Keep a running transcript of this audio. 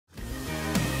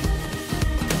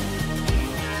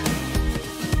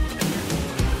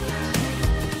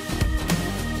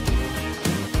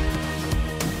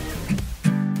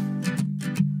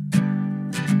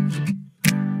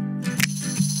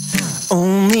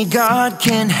Only God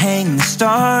can hang the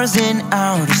stars in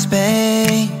outer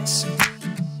space.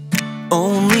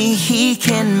 Only He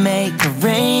can make a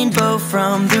rainbow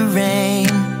from the rain.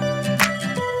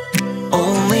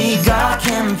 Only God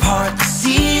can part the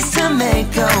seas to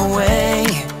make a way.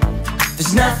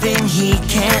 There's nothing He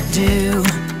can't do.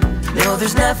 No,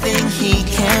 there's nothing He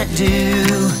can't do.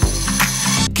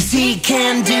 'Cause He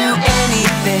can do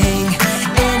anything,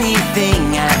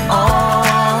 anything at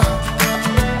all.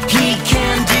 He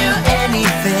can do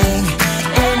anything,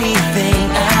 anything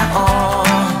at all.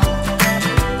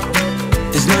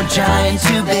 There's no giant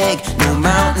too big, no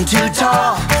mountain too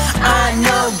tall. I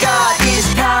know God is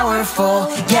powerful,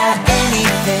 yeah,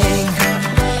 anything.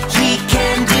 He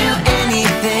can do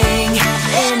anything,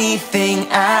 anything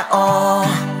at all.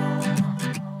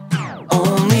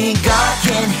 Only God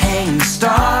can hang the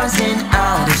stars in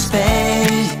outer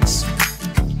space.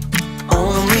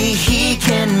 Only He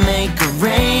can make a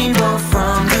rainbow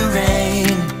from the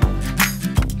rain.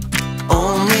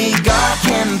 Only God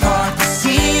can part the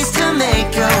seas to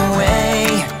make a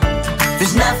way.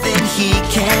 There's nothing He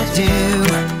can't do.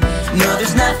 No,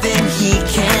 there's nothing He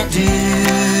can't do.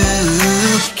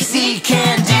 'Cause He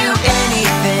can do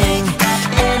anything,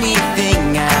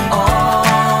 anything at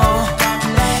all.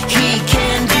 He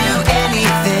can do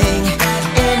anything,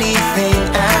 anything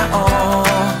at all.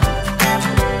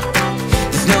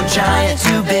 There's no giant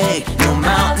too big, no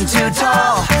mountain too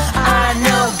tall. I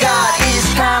know God is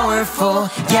powerful,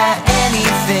 yeah,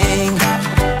 anything.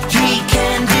 He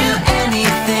can do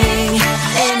anything,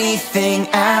 anything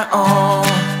at all.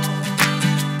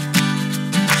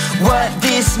 What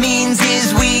this means is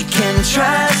we can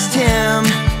trust Him.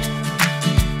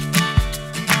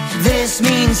 This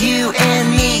means you and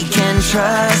me can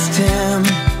trust Him.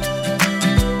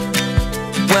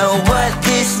 Well, what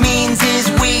this means is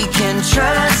we can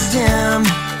trust Him.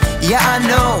 Yeah, I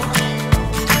know.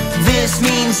 This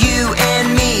means you and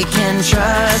me can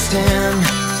trust Him.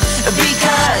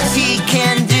 Because He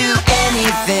can do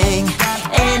anything,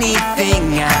 anything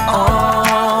at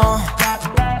all.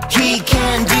 He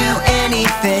can do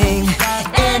anything,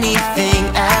 anything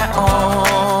at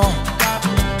all.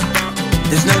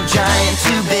 There's no giant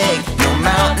too big, no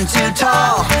mountain too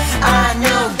tall. I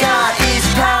know God is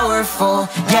powerful,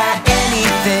 yeah,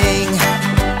 anything.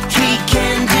 He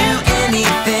can do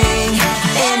anything,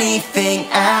 anything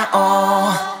at all.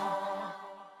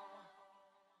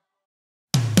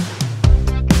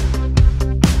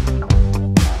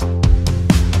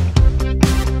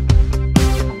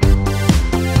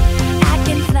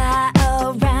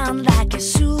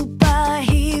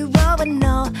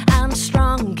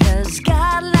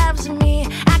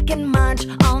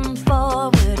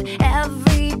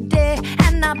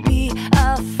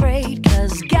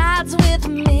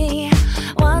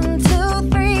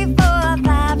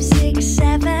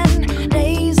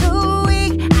 Days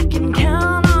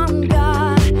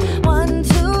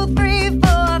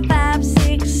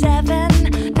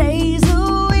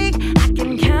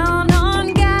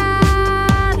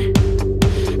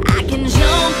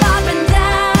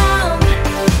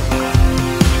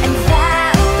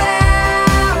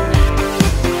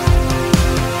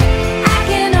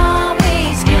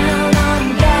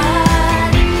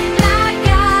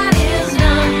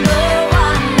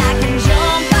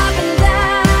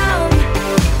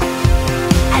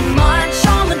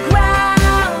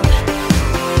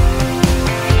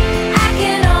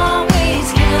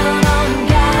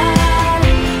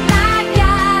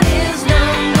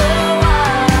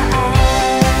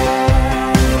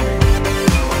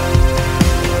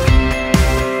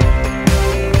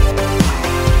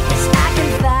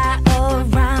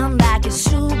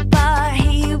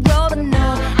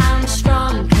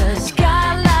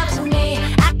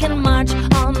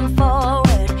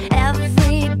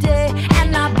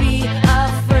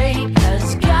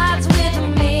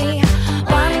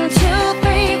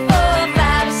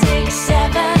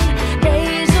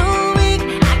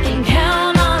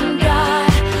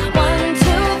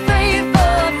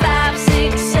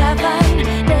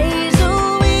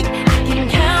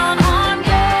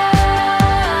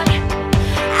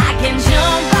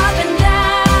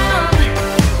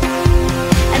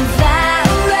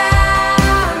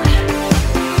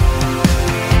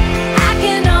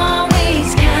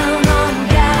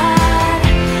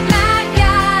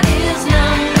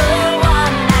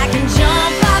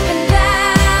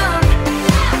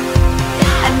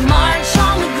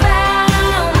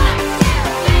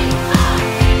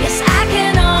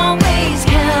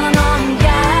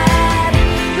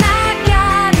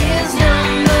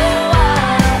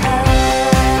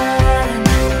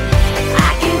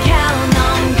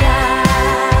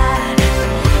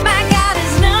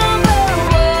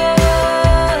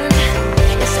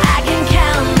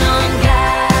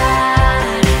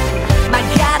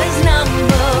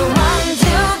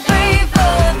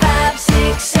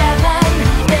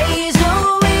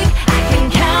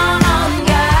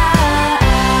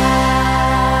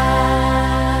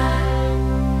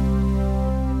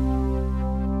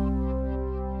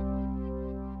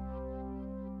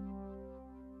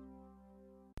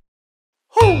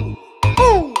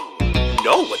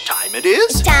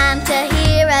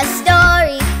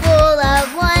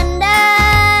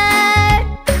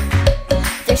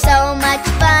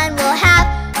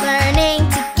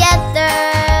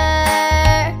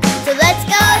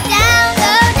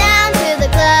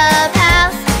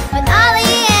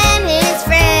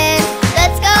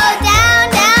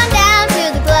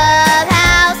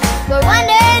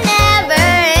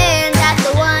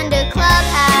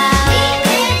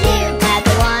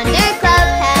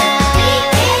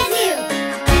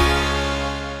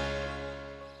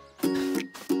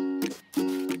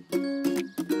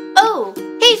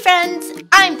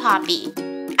Poppy.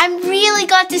 I'm really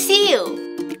glad to see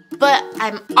you. But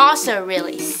I'm also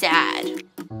really sad.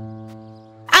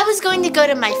 I was going to go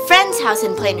to my friend's house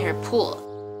and play in her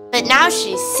pool. But now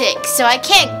she's sick, so I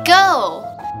can't go.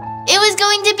 It was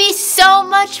going to be so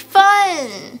much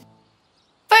fun.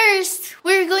 First,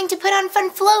 we were going to put on fun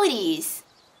floaties.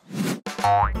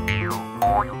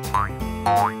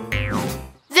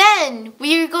 Then,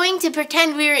 we were going to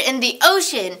pretend we were in the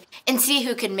ocean and see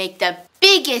who could make the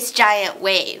biggest giant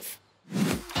wave.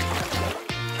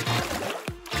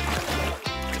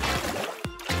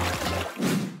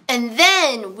 And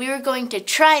then, we were going to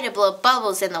try to blow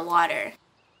bubbles in the water.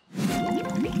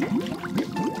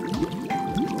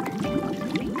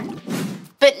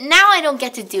 But now I don't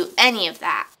get to do any of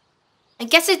that. I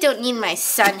guess I don't need my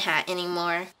sun hat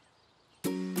anymore.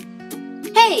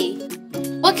 Hey,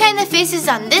 what kind of face is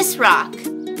on this rock?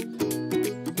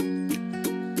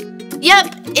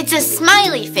 Yep, it's a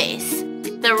smiley face.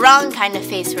 The wrong kind of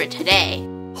face for today.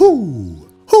 Hoo!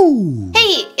 Hoo!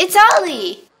 Hey, it's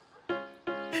Ollie.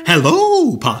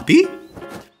 Hello, Poppy.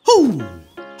 Hoo!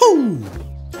 Hoo!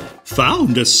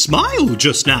 Found a smile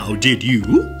just now, did you?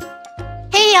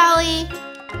 Hey, Ollie.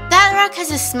 That rock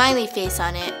has a smiley face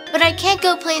on it, but I can't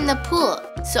go play in the pool,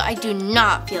 so I do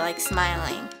not feel like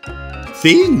smiling.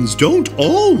 Things don't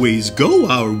always go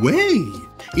our way.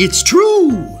 It's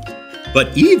true.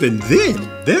 But even then,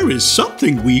 there is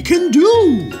something we can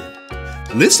do.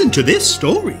 Listen to this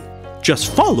story.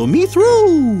 Just follow me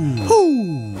through.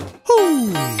 Hoo!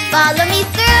 Hoo! Follow me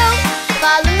through,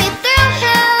 follow me through,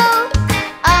 who?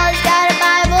 Ollie's got a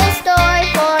Bible story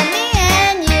for me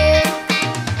and you.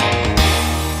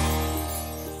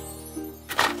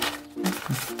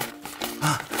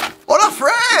 Hola,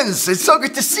 friends! It's so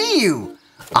good to see you.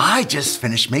 I just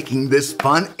finished making this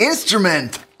fun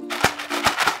instrument.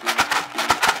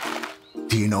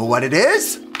 Do you know what it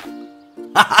is?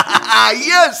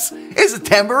 Yes, it's a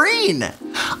tambourine.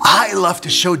 I love to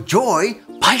show joy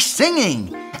by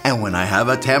singing. And when I have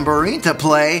a tambourine to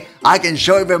play, I can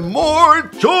show even more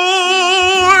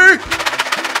joy.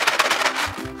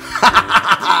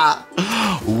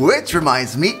 Which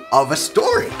reminds me of a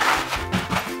story.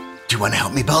 Do you want to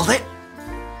help me build it?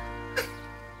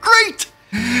 Great!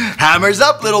 Hammers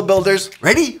up, little builders.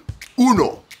 Ready?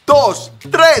 Uno, dos,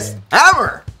 tres,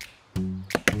 hammer!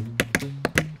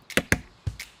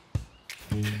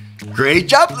 Great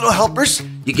job, little helpers.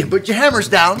 You can put your hammers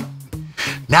down.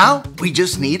 Now, we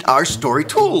just need our story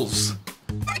tools.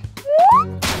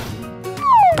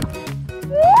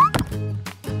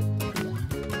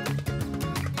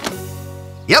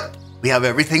 Yep, we have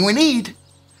everything we need.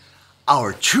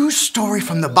 Our true story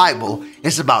from the Bible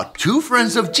is about two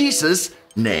friends of Jesus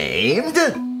named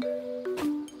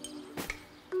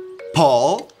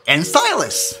Paul and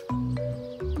Silas.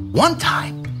 One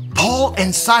time, Paul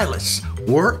and Silas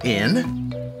were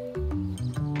in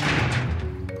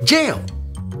jail.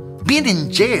 Being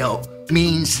in jail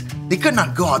means they could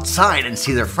not go outside and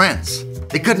see their friends.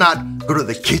 They could not go to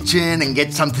the kitchen and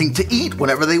get something to eat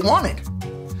whenever they wanted.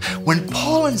 When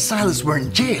Paul and Silas were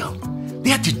in jail, they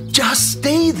had to just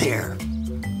stay there.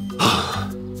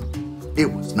 It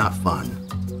was not fun.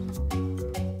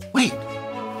 Wait,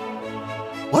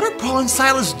 what are Paul and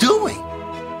Silas doing?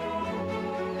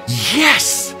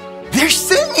 Yes, they're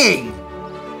singing.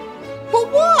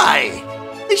 But why?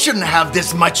 They shouldn't have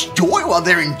this much joy while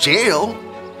they're in jail.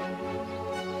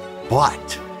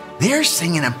 But they're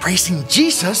singing and praising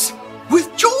Jesus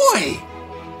with joy.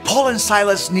 Paul and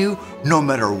Silas knew no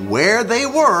matter where they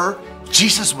were,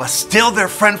 Jesus was still their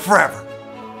friend forever.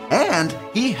 And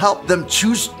he helped them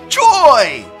choose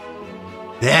joy.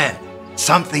 Then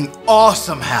something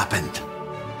awesome happened.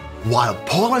 While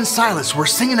Paul and Silas were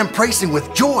singing and praising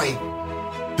with joy,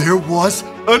 there was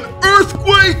an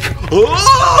earthquake!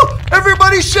 Oh,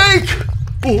 everybody shake!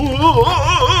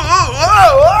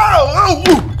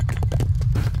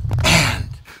 And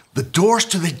the doors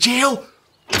to the jail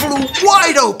flew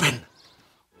wide open.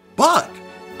 But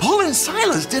Paul and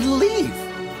Silas didn't leave.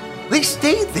 They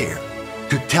stayed there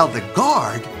to tell the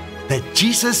guard that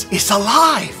Jesus is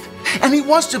alive and he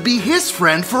wants to be his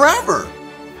friend forever.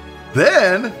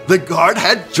 Then the guard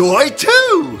had joy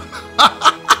too.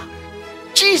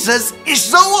 Jesus is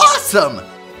so awesome!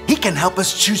 He can help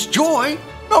us choose joy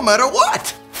no matter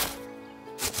what.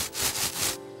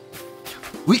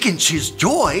 We can choose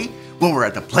joy when we're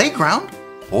at the playground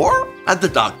or at the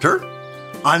doctor,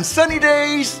 on sunny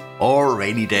days or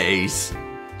rainy days.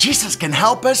 Jesus can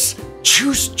help us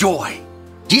choose joy.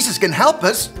 Jesus can help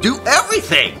us do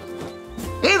everything.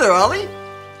 Hey there, Ollie.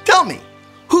 Tell me,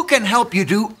 who can help you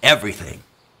do everything?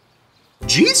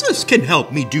 Jesus can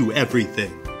help me do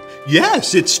everything.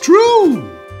 Yes, it's true.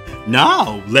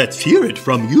 Now let's hear it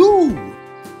from you.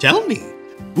 Tell me,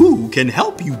 who can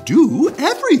help you do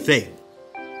everything?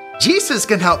 Jesus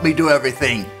can help me do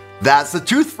everything. That's the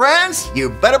truth, friends. You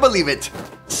better believe it.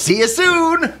 See you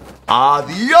soon.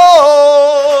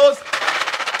 Adios.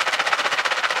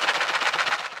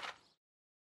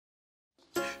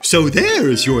 So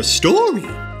there's your story,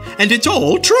 and it's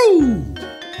all true.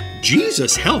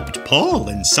 Jesus helped Paul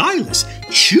and Silas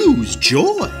choose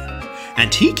joy,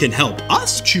 and he can help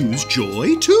us choose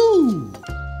joy too.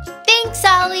 Thanks,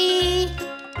 Ollie.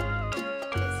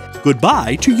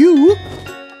 Goodbye to you.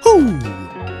 Hoo,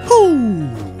 hoo.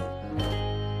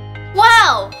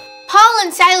 Wow! Paul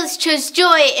and Silas chose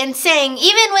joy and sang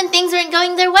even when things weren't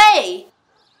going their way.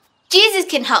 Jesus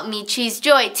can help me choose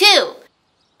joy too.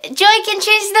 Joy can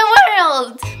change the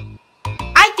world.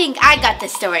 I think I got the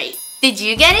story. Did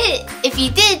you get it? If you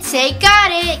did, say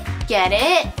got it. Get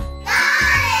it?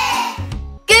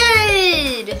 Got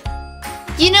it! Good!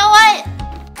 You know what?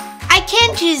 I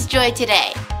can choose joy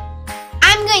today.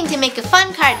 I'm going to make a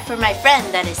fun card for my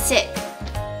friend that is sick.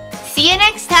 See you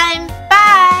next time.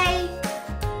 Bye!